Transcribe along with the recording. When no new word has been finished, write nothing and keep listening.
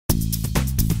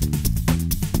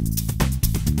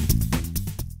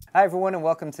Hi everyone and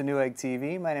welcome to Newegg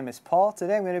TV. My name is Paul.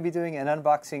 Today I'm going to be doing an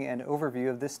unboxing and overview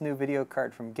of this new video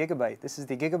card from GIGABYTE. This is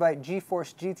the GIGABYTE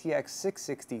GeForce GTX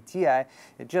 660 Ti.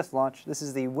 It just launched. This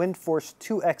is the Windforce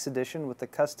 2X edition with the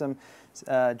custom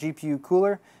GPU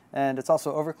cooler, and it's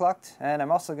also overclocked. And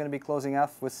I'm also going to be closing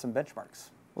off with some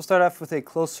benchmarks. We'll start off with a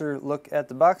closer look at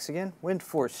the box again.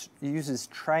 Windforce uses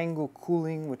triangle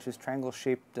cooling, which is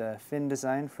triangle-shaped fin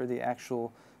design for the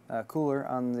actual cooler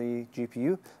on the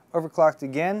GPU. Overclocked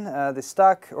again. The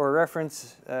stock or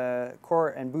reference core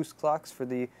and boost clocks for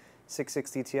the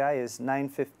 660 Ti is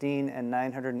 915 and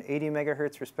 980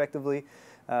 megahertz respectively.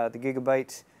 The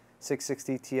GIGABYTE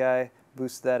 660 Ti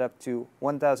boosts that up to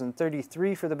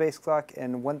 1033 for the base clock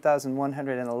and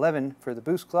 1111 for the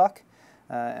boost clock.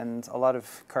 And a lot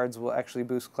of cards will actually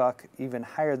boost clock even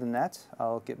higher than that.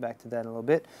 I'll get back to that in a little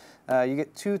bit. You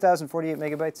get 2048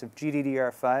 megabytes of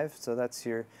GDDR5, so that's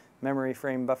your memory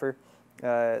frame buffer.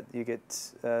 You get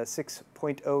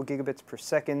 6.0 gigabits per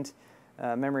second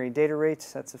memory data rate,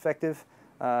 that's effective.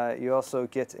 You also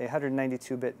get a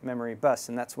 192-bit memory bus,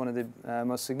 and that's one of the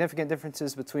most significant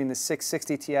differences between the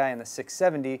 660 Ti and the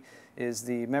 670 is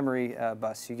the memory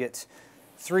bus. You get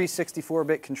 3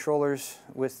 64-bit controllers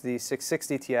with the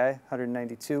 660 Ti,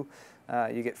 192.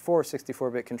 You get 4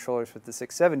 64-bit controllers with the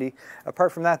 670.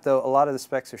 Apart from that, though, a lot of the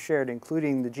specs are shared,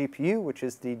 including the GPU, which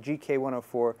is the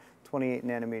GK104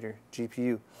 28nm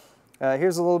GPU.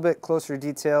 Here's a little bit closer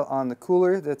detail on the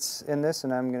cooler that's in this,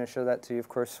 and I'm going to show that to you, of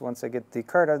course, once I get the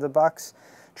card out of the box.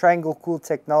 Triangle cool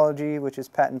technology, which is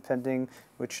patent pending,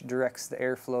 which directs the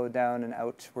airflow down and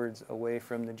outwards away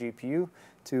from the GPU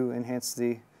to enhance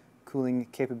the cooling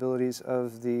capabilities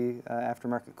of the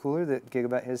aftermarket cooler that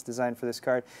GIGABYTE has designed for this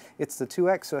card. It's the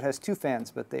 2X, so it has 2 fans,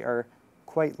 but they are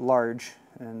quite large,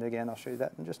 and again, I'll show you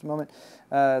that in just a moment.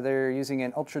 They're using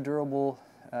an ultra-durable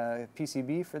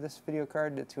PCB for this video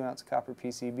card, a 2-ounce copper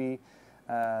PCB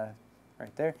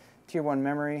right there. Tier 1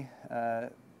 memory,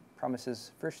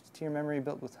 promises first tier memory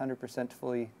built with 100%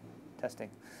 fully testing.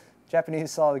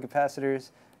 Japanese solid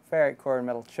capacitors, ferrite core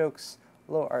metal chokes,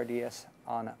 low RDS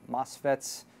on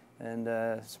MOSFETs, and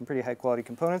some pretty high quality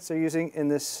components they're using in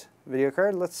this video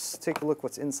card. Let's take a look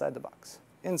what's inside the box.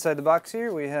 Inside the box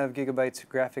here we have GIGABYTE's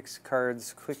graphics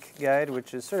cards quick guide,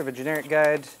 which is sort of a generic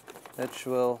guide that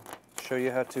will show you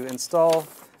how to install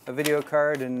a video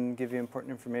card and give you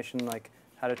important information like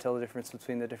how to tell the difference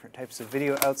between the different types of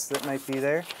video outs that might be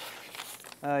there.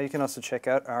 You can also check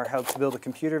out our How to Build a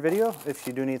Computer video if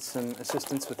you do need some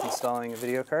assistance with installing a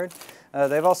video card.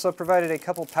 They've also provided a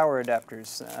couple power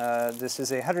adapters. This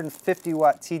is a 150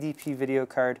 watt TDP video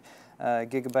card.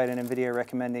 GIGABYTE and NVIDIA are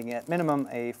recommending at minimum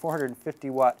a 450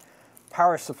 watt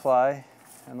power supply.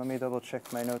 And let me double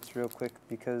check my notes real quick,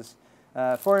 because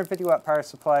 450 watt power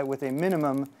supply with a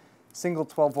minimum single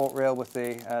 12 volt rail with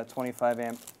a 25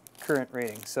 amp current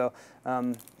rating. So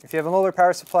if you have an older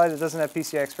power supply that doesn't have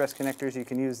PCI Express connectors, you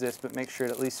can use this, but make sure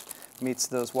it at least meets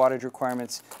those wattage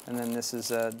requirements. And then this is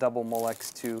a double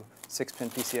Molex to 6-pin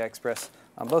PCI Express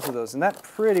on both of those. And that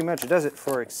pretty much does it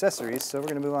for accessories, so we're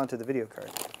going to move on to the video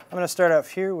card. I'm going to start off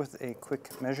here with a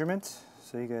quick measurement,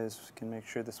 so you guys can make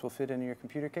sure this will fit into your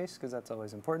computer case, because that's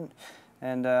always important.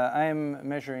 And I am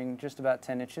measuring just about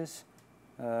 10 inches.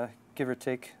 Give or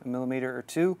take a millimeter or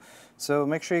 2. So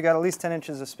make sure you got at least 10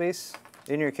 inches of space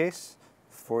in your case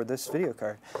for this video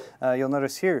card. You'll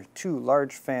notice here 2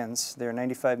 large fans. They're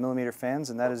 95 millimeter fans,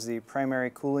 and that is the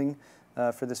primary cooling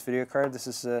for this video card. This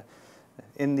is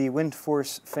in the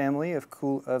Windforce family of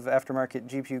aftermarket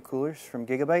GPU coolers from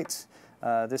GIGABYTE.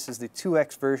 This is the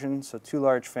 2X version, so 2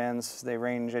 large fans. They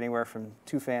range anywhere from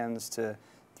 2 fans to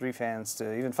 3 fans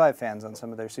to even 5 fans on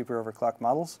some of their super overclocked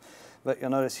models. But you'll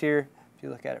notice here, if you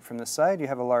look at it from this side, you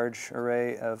have a large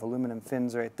array of aluminum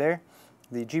fins right there.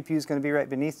 The GPU is going to be right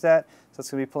beneath that, so it's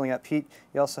going to be pulling up heat.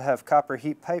 You also have copper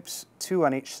heat pipes, 2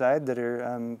 on each side, that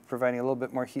are providing a little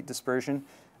bit more heat dispersion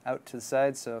out to the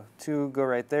side. So 2 go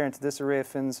right there into this array of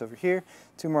fins over here,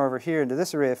 2 more over here into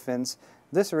this array of fins.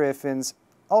 This array of fins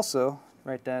also,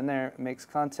 right down there, makes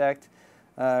contact,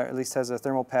 or at least has a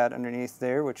thermal pad underneath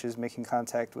there, which is making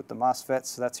contact with the MOSFET.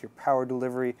 So that's your power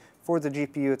delivery for the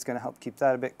GPU. It's going to help keep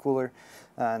that a bit cooler.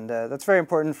 And that's very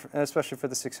important, especially for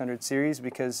the 600 series,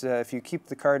 because if you keep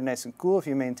the card nice and cool, if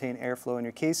you maintain airflow in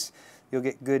your case, you'll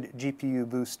get good GPU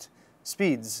boost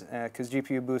speeds, because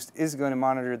GPU boost is going to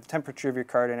monitor the temperature of your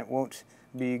card, and it won't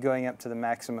be going up to the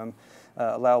maximum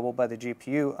allowable by the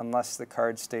GPU unless the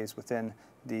card stays within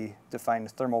the defined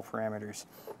thermal parameters.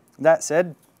 That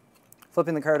said,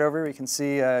 flipping the card over, we can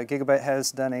see GIGABYTE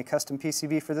has done a custom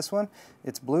PCB for this one.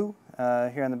 It's blue.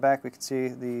 Here on the back we can see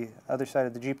the other side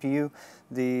of the GPU.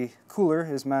 The cooler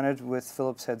is mounted with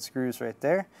Phillips head screws right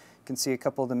there. You can see a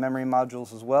couple of the memory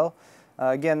modules as well.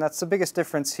 Again, that's the biggest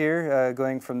difference here,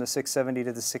 going from the 670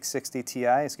 to the 660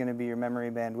 Ti is going to be your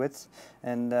memory bandwidth.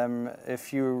 And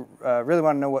if you really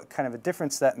want to know what kind of a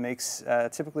difference that makes,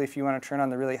 typically if you want to turn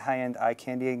on the really high-end eye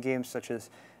candy games such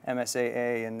as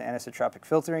MSAA and anisotropic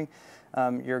filtering,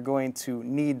 you're going to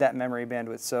need that memory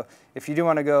bandwidth. So if you do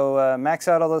want to go max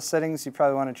out all those settings, you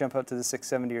probably want to jump up to the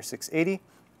 670 or 680.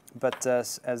 But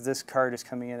as this card is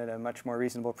coming in at a much more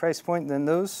reasonable price point than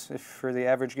those for the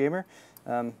average gamer,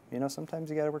 you know, sometimes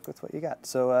you got to work with what you got.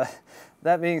 So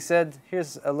that being said,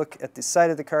 here's a look at the side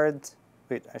of the card.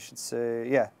 Wait, I should say,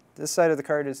 yeah, this side of the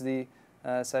card is the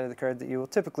side of the card that you will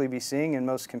typically be seeing in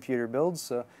most computer builds.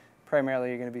 So primarily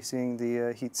you're going to be seeing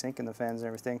the heat sink and the fans and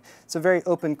everything. It's a very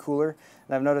open cooler,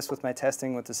 and I've noticed with my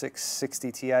testing with the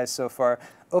 660 Ti's so far,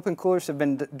 open coolers have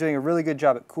been doing a really good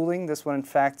job at cooling. This one, in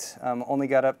fact, only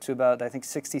got up to about, I think,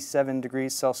 67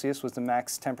 degrees Celsius was the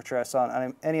max temperature I saw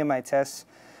on any of my tests.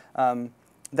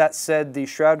 That said, the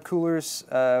shroud coolers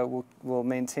will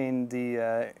maintain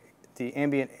the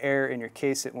ambient air in your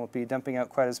case. It won't be dumping out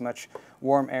quite as much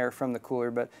warm air from the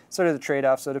cooler, but sort of the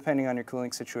trade-off. So depending on your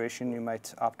cooling situation, you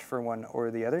might opt for one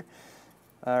or the other.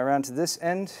 Around to this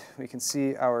end, we can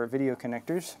see our video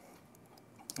connectors.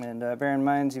 And bear in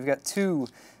mind, you've got two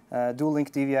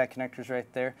dual-link DVI connectors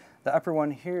right there. The upper one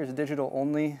here is digital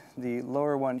only. The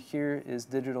lower one here is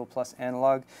digital plus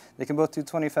analog. They can both do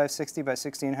 2560 by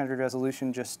 1600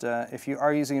 resolution. Just if you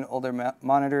are using an older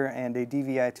monitor and a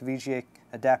DVI to VGA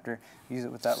adapter, use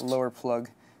it with that lower plug,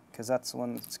 because that's the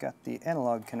one that's got the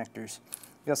analog connectors.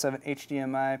 You also have an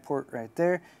HDMI port right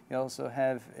there. You also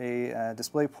have a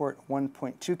DisplayPort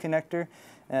 1.2 connector.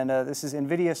 And this is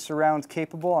NVIDIA Surround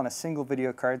capable on a single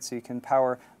video card, so you can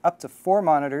power up to 4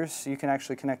 monitors. So you can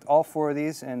actually connect all 4 of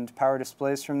these and power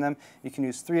displays from them. You can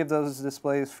use 3 of those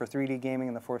displays for 3D gaming,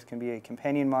 and the 4th can be a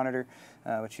companion monitor,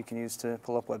 which you can use to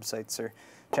pull up websites or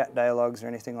chat dialogues or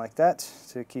anything like that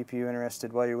to keep you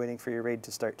interested while you're waiting for your raid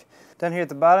to start. Down here at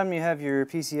the bottom, you have your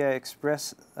PCI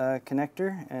Express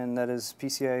connector, and that is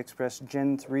PCI Express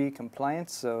Gen 3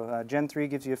 compliance. So Gen 3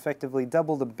 gives you effectively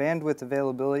double the bandwidth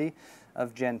availability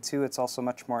of Gen 2. It's also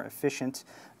much more efficient.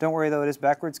 Don't worry though, it is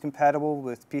backwards compatible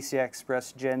with PCI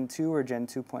Express Gen 2 or Gen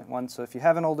 2.1, so if you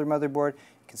have an older motherboard,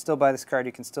 you can still buy this card,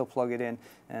 you can still plug it in,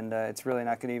 and it's really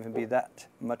not going to even be that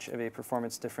much of a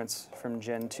performance difference from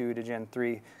Gen 2 to Gen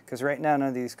 3, because right now none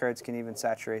of these cards can even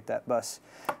saturate that bus.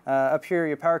 Up here are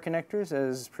your power connectors,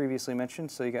 as previously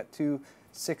mentioned, so you got 2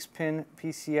 6-pin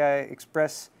PCI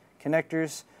Express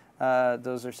connectors.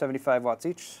 Those are 75 watts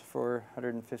each for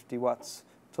 150 watts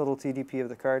total TDP of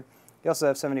the card. You also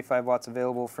have 75 watts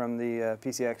available from the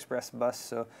PCI Express bus.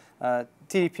 So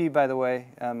TDP, by the way,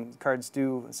 cards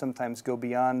do sometimes go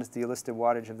beyond the listed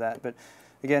wattage of that. But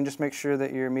again, just make sure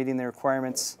that you're meeting the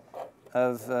requirements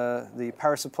of the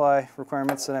power supply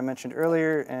requirements that I mentioned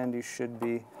earlier, and you should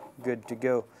be good to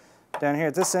go. Down here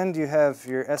at this end, you have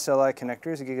your SLI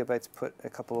connectors. GigaByte's put a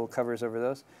couple of covers over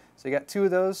those. So you got 2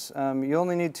 of those. You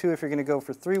only need 2 if you're going to go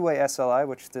for 3-way SLI,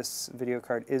 which this video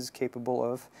card is capable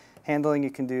of handling. You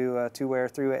can do 2-way or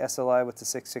 3-way SLI with the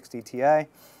 660 Ti.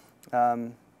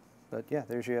 But yeah,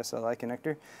 there's your SLI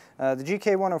connector. The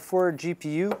GK104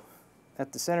 GPU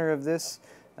at the center of this,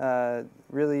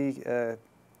 really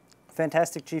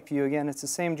fantastic GPU. Again, it's the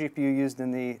same GPU used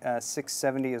in the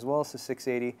 670 as well as the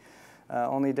 680.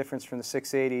 Only difference from the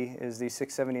 680 is the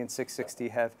 670 and 660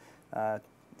 have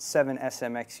 7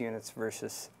 SMX units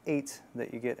versus 8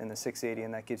 that you get in the 680,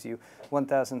 and that gives you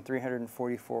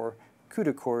 1,344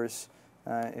 CUDA cores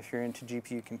if you're into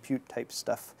GPU compute type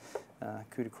stuff.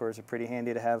 CUDA cores are pretty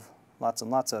handy to have lots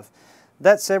and lots of.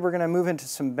 That said, we're going to move into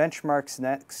some benchmarks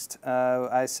next.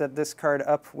 I set this card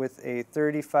up with a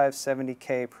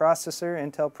 3570K processor,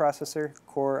 Intel processor,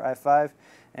 Core i5,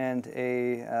 and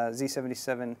a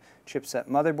Z77 chipset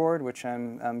motherboard, which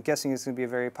I'm guessing is going to be a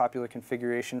very popular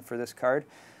configuration for this card.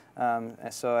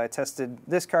 So I tested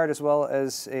this card as well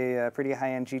as a pretty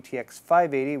high-end GTX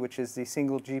 580, which is the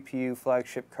single GPU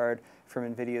flagship card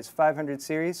from NVIDIA's 500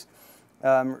 series.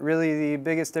 Really the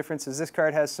biggest difference is this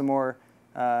card has some more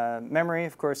memory.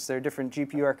 Of course, there are different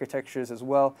GPU architectures as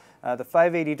well. The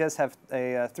 580 does have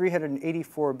a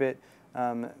 384-bit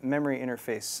memory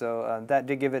interface, so that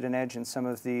did give it an edge in some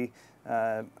of the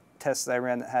tests I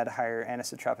ran that had higher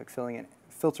anisotropic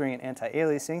filtering and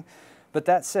anti-aliasing. But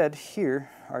that said, here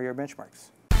are your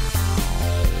benchmarks.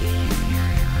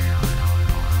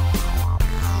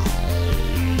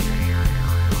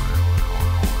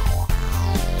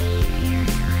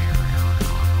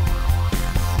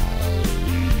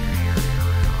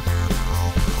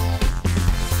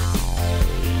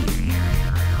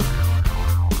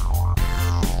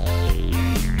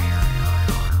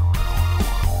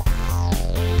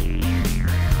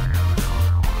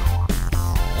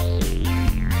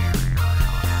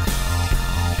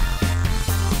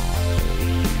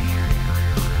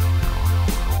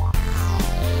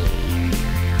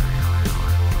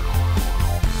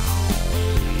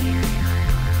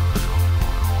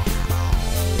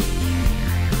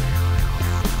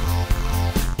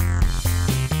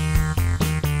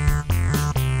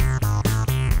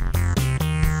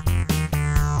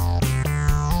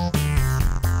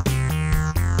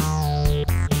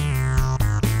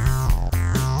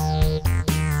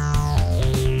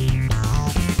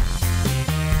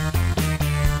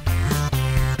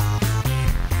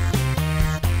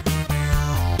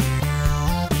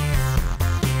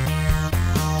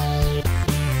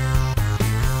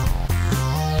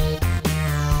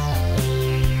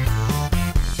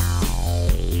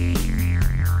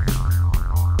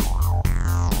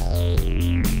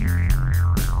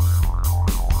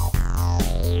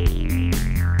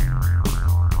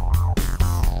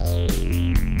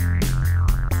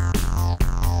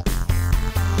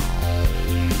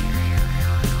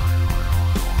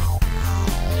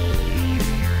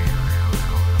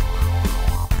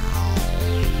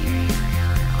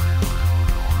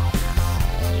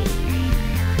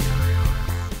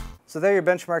 there are your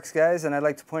benchmarks, guys, and I'd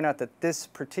like to point out that this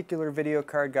particular video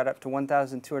card got up to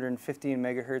 1,215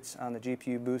 megahertz on the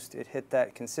GPU boost. It hit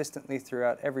that consistently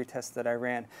throughout every test that I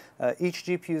ran. Each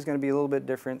GPU is going to be a little bit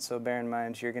different, so bear in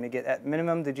mind you're going to get at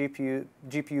minimum the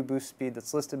GPU boost speed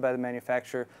that's listed by the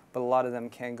manufacturer, but a lot of them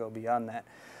can go beyond that.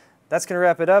 That's going to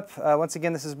wrap it up. Once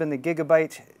again, this has been the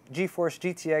GIGABYTE GeForce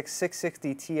GTX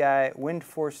 660 Ti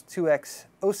Windforce 2X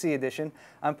OC Edition.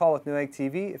 I'm Paul with Newegg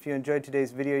TV. If you enjoyed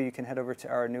today's video, you can head over to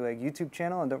our Newegg YouTube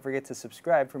channel, and don't forget to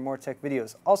subscribe for more tech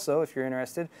videos. Also, if you're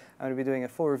interested, I'm going to be doing a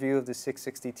full review of the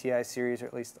 660 Ti series, or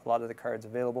at least a lot of the cards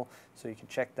available, so you can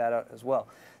check that out as well.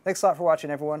 Thanks a lot for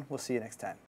watching, everyone. We'll see you next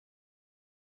time.